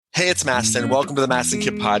Hey, it's Mastin. Welcome to the Mastin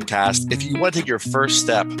Kipp podcast. If you want to take your first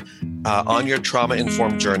step on your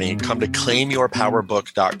trauma-informed journey, come to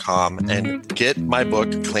claimyourpowerbook.com and get my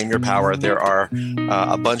book, Claim Your Power. There are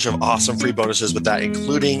a bunch of awesome free bonuses with that,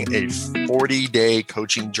 including a 40-day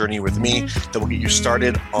coaching journey with me that will get you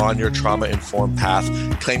started on your trauma-informed path.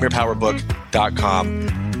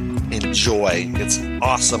 Claimyourpowerbook.com. Enjoy. It's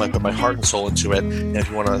awesome. I put my heart and soul into it. And if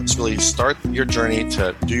you want to really start your journey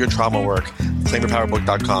to do your trauma work,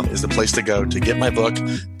 claimyourpowerbook.com is the place to go to get my book,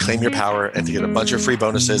 Claim Your Power, and to get a bunch of free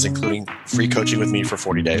bonuses, including free coaching with me for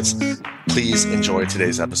 40 days. Please enjoy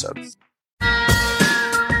today's episode.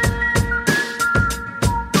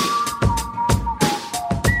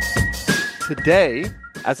 Today,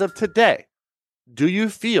 as of today, do you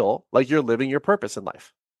feel like you're living your purpose in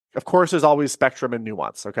life? Of course, there's always spectrum and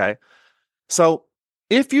nuance, okay? So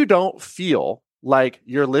if you don't feel like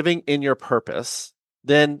you're living in your purpose,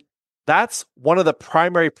 then that's one of the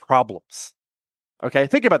primary problems, okay?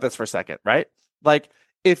 Think about this for a second, right? Like,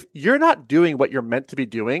 if you're not doing what you're meant to be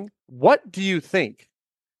doing, what do you think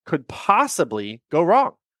could possibly go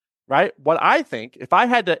wrong, right? What I think, if I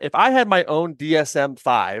had my own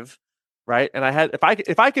DSM-5, right, and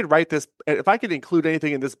if I could write this, if I could include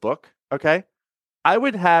anything in this book, okay, I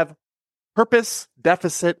would have purpose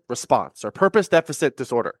deficit response or purpose deficit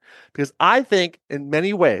disorder, because I think in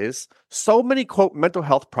many ways, so many, quote, mental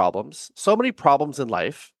health problems, so many problems in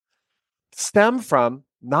life stem from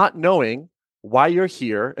not knowing why you're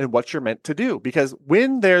here and what you're meant to do. Because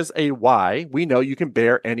when there's a why, we know you can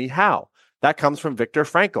bear any how. That comes from Viktor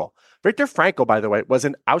Frankl. Viktor Frankl, by the way, was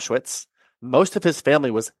in Auschwitz. Most of his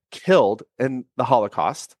family was killed in the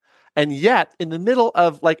Holocaust. And yet, in the middle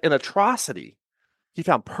of like an atrocity, he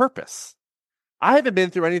found purpose. I haven't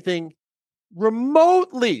been through anything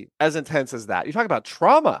remotely as intense as that. You talk about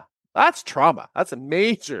trauma. That's trauma. That's a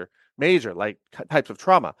major like types of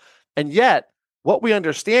trauma. And yet, what we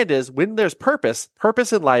understand is when there's purpose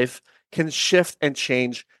in life can shift and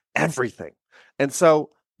change everything. And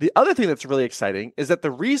so the other thing that's really exciting is that the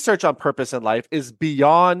research on purpose in life is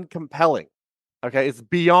beyond compelling. Okay, it's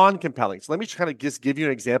beyond compelling. So let me kind of just give you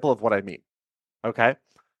an example of what I mean. Okay,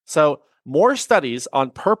 so more studies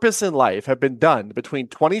on purpose in life have been done between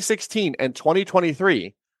 2016 and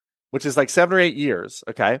 2023, which is like 7 or 8 years,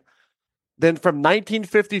 okay, than from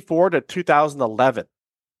 1954 to 2011.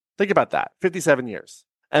 Think about that, 57 years.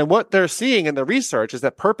 And what they're seeing in the research is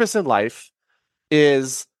that purpose in life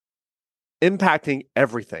is impacting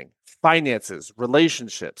everything: finances,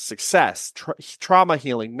 relationships, success, trauma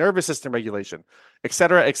healing, nervous system regulation, et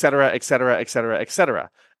cetera, et cetera, et cetera, et cetera, et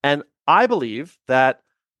cetera. And I believe that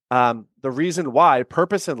the reason why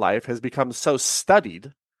purpose in life has become so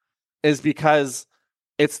studied is because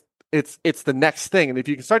it's the next thing. And if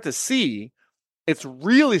you can start to see, it's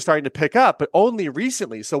really starting to pick up, but only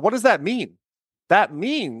recently. So what does that mean? That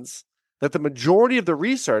means that the majority of the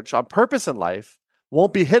research on purpose in life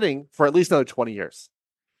won't be hitting for at least another 20 years.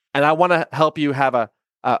 And I want to help you have a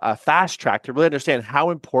fast track to really understand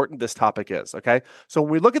how important this topic is, okay? So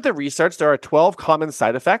when we look at the research, there are 12 common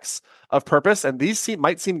side effects of purpose, and these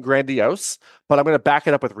might seem grandiose, but I'm going to back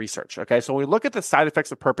it up with research, okay? So when we look at the side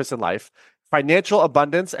effects of purpose in life: financial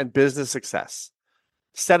abundance and business success,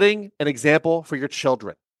 setting an example for your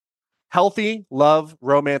children, healthy love,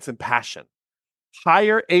 romance, and passion,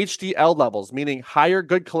 higher HDL levels, meaning higher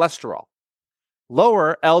good cholesterol,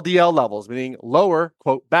 lower LDL levels, meaning lower,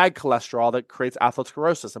 quote, bad cholesterol that creates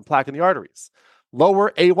atherosclerosis and plaque in the arteries,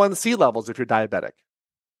 lower A1C levels if you're diabetic.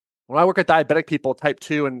 When I work with diabetic people, type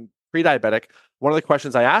 2 and pre-diabetic, one of the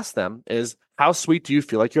questions I ask them is, how sweet do you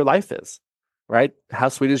feel like your life is, right? How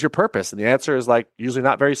sweet is your purpose? And the answer is like usually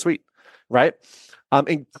not very sweet, right?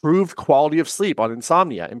 Improved quality of sleep on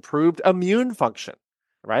insomnia, improved immune function,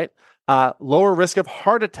 right? Lower risk of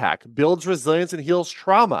heart attack, builds resilience and heals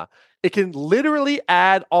trauma. It can literally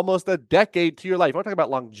add almost a decade to your life. We're talking about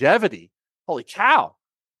longevity. Holy cow,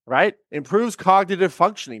 right? Improves cognitive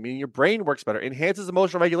functioning, meaning your brain works better, enhances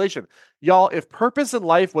emotional regulation. Y'all, if purpose in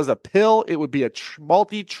life was a pill, it would be a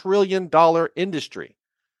multi-trillion-dollar industry,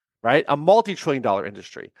 right? A multi-trillion-dollar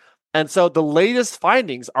industry. And so the latest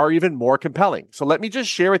findings are even more compelling. So let me just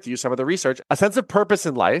share with you some of the research: a sense of purpose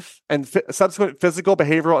in life and subsequent physical,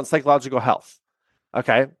 behavioral, and psychological health.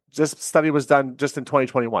 Okay, this study was done just in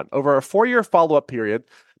 2021. Over a 4-year follow-up period,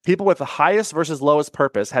 people with the highest versus lowest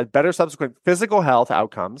purpose had better subsequent physical health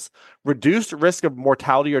outcomes, reduced risk of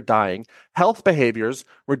mortality or dying, health behaviors,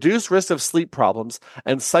 reduced risk of sleep problems,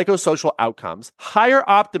 and psychosocial outcomes, higher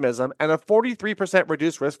optimism, and a 43%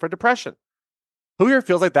 reduced risk for depression. Who here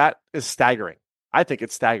feels like that is staggering? I think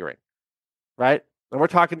it's staggering, right? And we're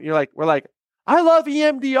like, I love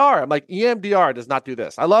EMDR. I'm like, EMDR does not do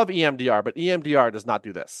this. I love EMDR, but EMDR does not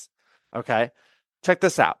do this. Okay. Check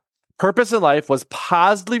this out. Purpose in life was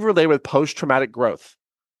positively related with post-traumatic growth.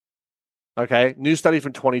 Okay. New study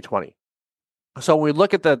from 2020. So when we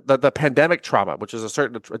look at the pandemic trauma, which is a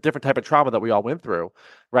different type of trauma that we all went through,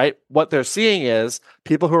 right? What they're seeing is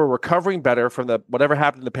people who are recovering better from whatever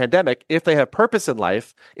happened in the pandemic, if they have purpose in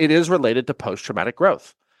life, it is related to post-traumatic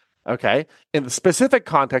growth. Okay. In the specific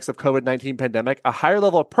context of COVID-19 pandemic, a higher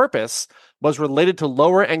level of purpose was related to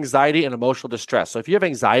lower anxiety and emotional distress. So if you have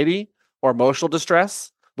anxiety or emotional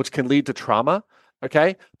distress, which can lead to trauma,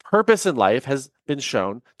 okay, purpose in life has been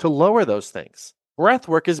shown to lower those things. Breath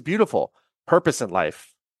work is beautiful. Purpose in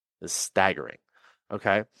life is staggering.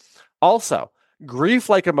 Okay. Also,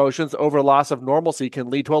 grief-like emotions over loss of normalcy can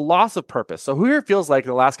lead to a loss of purpose. So who here feels like in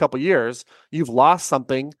the last couple of years, you've lost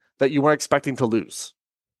something that you weren't expecting to lose?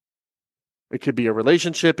 It could be a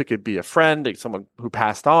relationship. It could be a friend, someone who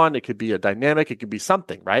passed on. It could be a dynamic. It could be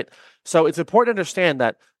something, right? So it's important to understand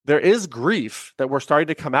that there is grief that we're starting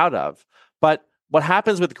to come out of. But what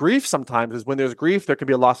happens with grief sometimes is when there's grief, there can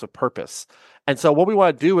be a loss of purpose. And so what we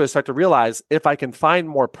want to do is start to realize if I can find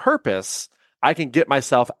more purpose, I can get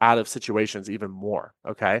myself out of situations even more,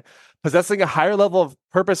 okay? Possessing a higher level of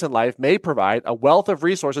purpose in life may provide a wealth of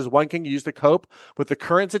resources one can use to cope with the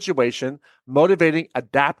current situation, motivating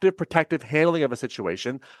adaptive, protective handling of a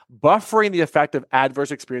situation, buffering the effect of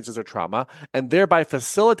adverse experiences or trauma, and thereby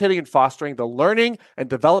facilitating and fostering the learning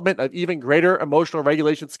and development of even greater emotional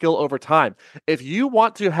regulation skill over time. If you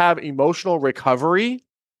want to have emotional recovery,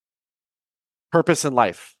 purpose in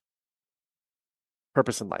life.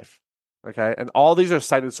 Purpose in life. Okay. And all these are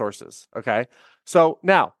cited sources. Okay. So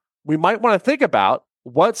now we might want to think about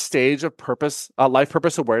what stage of purpose, life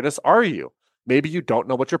purpose awareness are you? Maybe you don't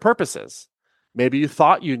know what your purpose is. Maybe you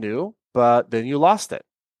thought you knew, but then you lost it.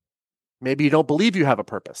 Maybe you don't believe you have a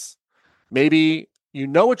purpose. Maybe you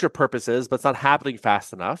know what your purpose is, but it's not happening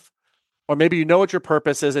fast enough. Or maybe you know what your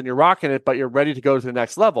purpose is and you're rocking it, but you're ready to go to the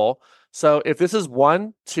next level. So if this is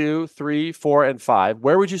 1, 2, 3, 4, and 5,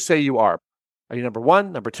 where would you say you are? Are you number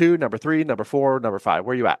 1, number 2, number 3, number 4, number 5?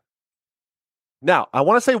 Where are you at? Now, I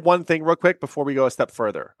want to say one thing real quick before we go a step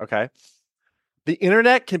further, okay? The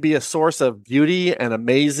internet can be a source of beauty and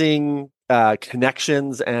amazing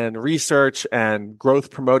connections and research and growth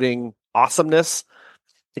promoting awesomeness.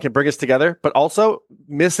 It can bring us together, but also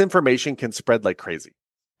misinformation can spread like crazy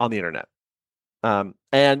on the internet.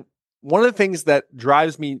 And one of the things that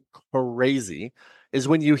drives me crazy is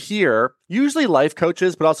when you hear usually life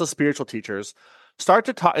coaches, but also spiritual teachers start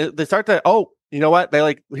to talk. They start to, oh, you know what? They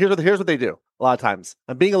like, here's what they do a lot of times.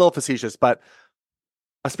 I'm being a little facetious, but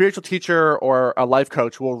a spiritual teacher or a life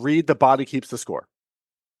coach will read The Body Keeps the Score.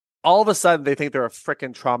 All of a sudden, they think they're a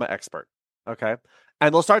freaking trauma expert. Okay.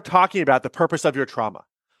 And they'll start talking about the purpose of your trauma.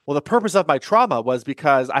 Well, the purpose of my trauma was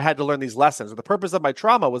because I had to learn these lessons. Or the purpose of my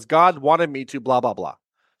trauma was God wanted me to blah, blah, blah.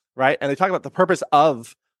 Right. And they talk about the purpose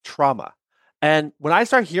of trauma. And when I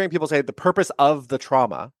start hearing people say the purpose of the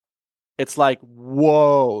trauma, it's like,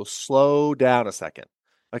 whoa, slow down a second.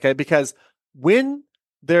 Okay. Because when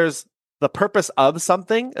there's the purpose of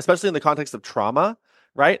something, especially in the context of trauma,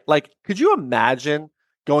 right? Like, could you imagine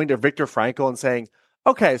going to Viktor Frankl and saying,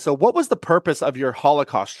 okay, so what was the purpose of your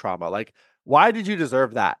Holocaust trauma? Like, why did you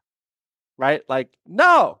deserve that? Right? Like,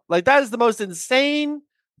 no, like that is the most insane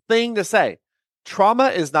thing to say. Trauma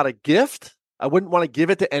is not a gift. I wouldn't want to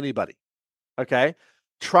give it to anybody. Okay.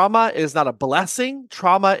 Trauma is not a blessing.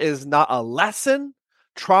 Trauma is not a lesson.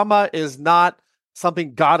 Trauma is not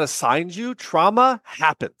something God assigns you. Trauma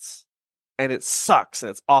happens and it sucks and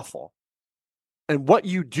it's awful. And what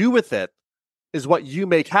you do with it is what you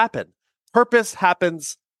make happen. Purpose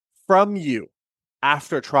happens from you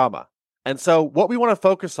after trauma. And so what we want to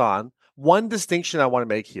focus on, one distinction I want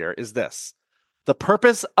to make here is this: the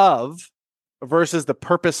purpose of versus the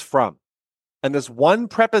purpose from. And this one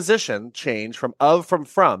preposition change from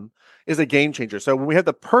is a game changer. So when we have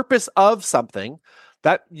the purpose of something,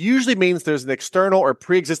 that usually means there's an external or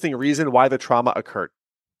pre-existing reason why the trauma occurred,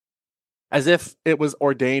 as if it was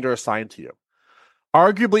ordained or assigned to you.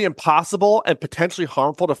 Arguably impossible and potentially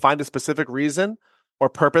harmful to find a specific reason or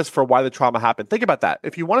purpose for why the trauma happened. Think about that.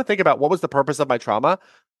 If you want to think about what was the purpose of my trauma,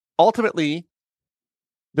 ultimately,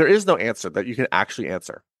 there is no answer that you can actually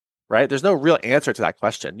answer. Right? There's no real answer to that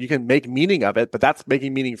question. You can make meaning of it, but that's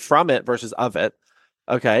making meaning from it versus of it.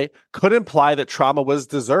 Okay. Could imply that trauma was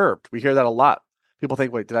deserved. We hear that a lot. People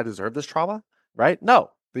think, wait, did I deserve this trauma? Right?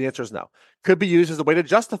 No. The answer is no. Could be used as a way to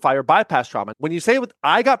justify or bypass trauma. When you say,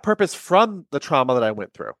 I got purpose from the trauma that I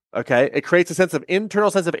went through, okay, it creates a sense of internal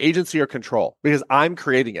sense of agency or control because I'm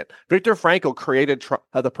creating it. Viktor Frankl created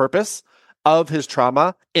the purpose of his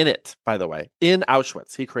trauma in it, by the way, in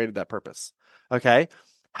Auschwitz. He created that purpose. Okay.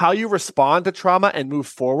 How you respond to trauma and move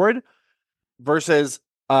forward versus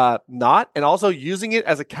not, and also using it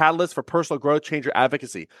as a catalyst for personal growth, change, or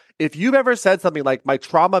advocacy. If you've ever said something like, my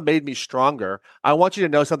trauma made me stronger, I want you to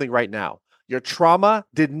know something right now. Your trauma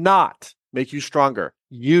did not make you stronger.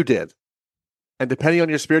 You did. And depending on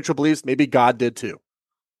your spiritual beliefs, maybe God did too.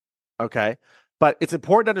 Okay. But it's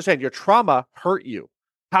important to understand your trauma hurt you.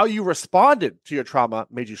 How you responded to your trauma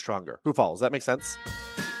made you stronger. Who follows? Does that make sense?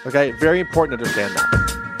 Okay. Very important to understand that.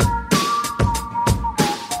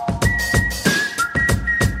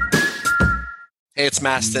 Hey, it's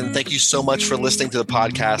Mastin. Thank you so much for listening to the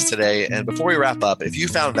podcast today. And before we wrap up, if you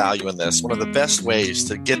found value in this, one of the best ways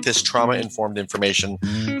to get this trauma-informed information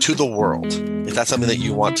to the world, if that's something that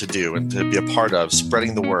you want to do and to be a part of,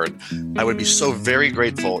 spreading the word, I would be so very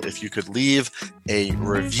grateful if you could leave a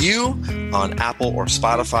review on Apple or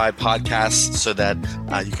Spotify podcasts so that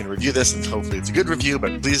you can review this, and hopefully it's a good review,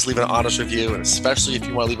 but please leave an honest review. And especially if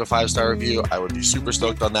you want to leave a 5-star review, I would be super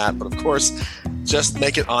stoked on that. But of course, just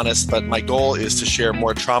make it honest. But my goal is to share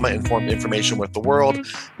more trauma-informed information with the world,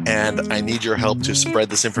 and I need your help to spread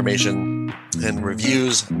this information, and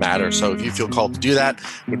reviews matter. So if you feel called to do that,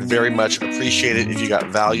 would very much appreciate it. If you got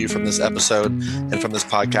value from this episode and from this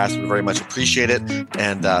podcast, would very much appreciate it.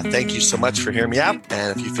 And thank you so much for hearing me out.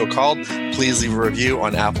 And if you feel called, please leave a review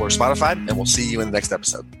on Apple or Spotify, and we'll see you in the next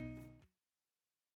episode.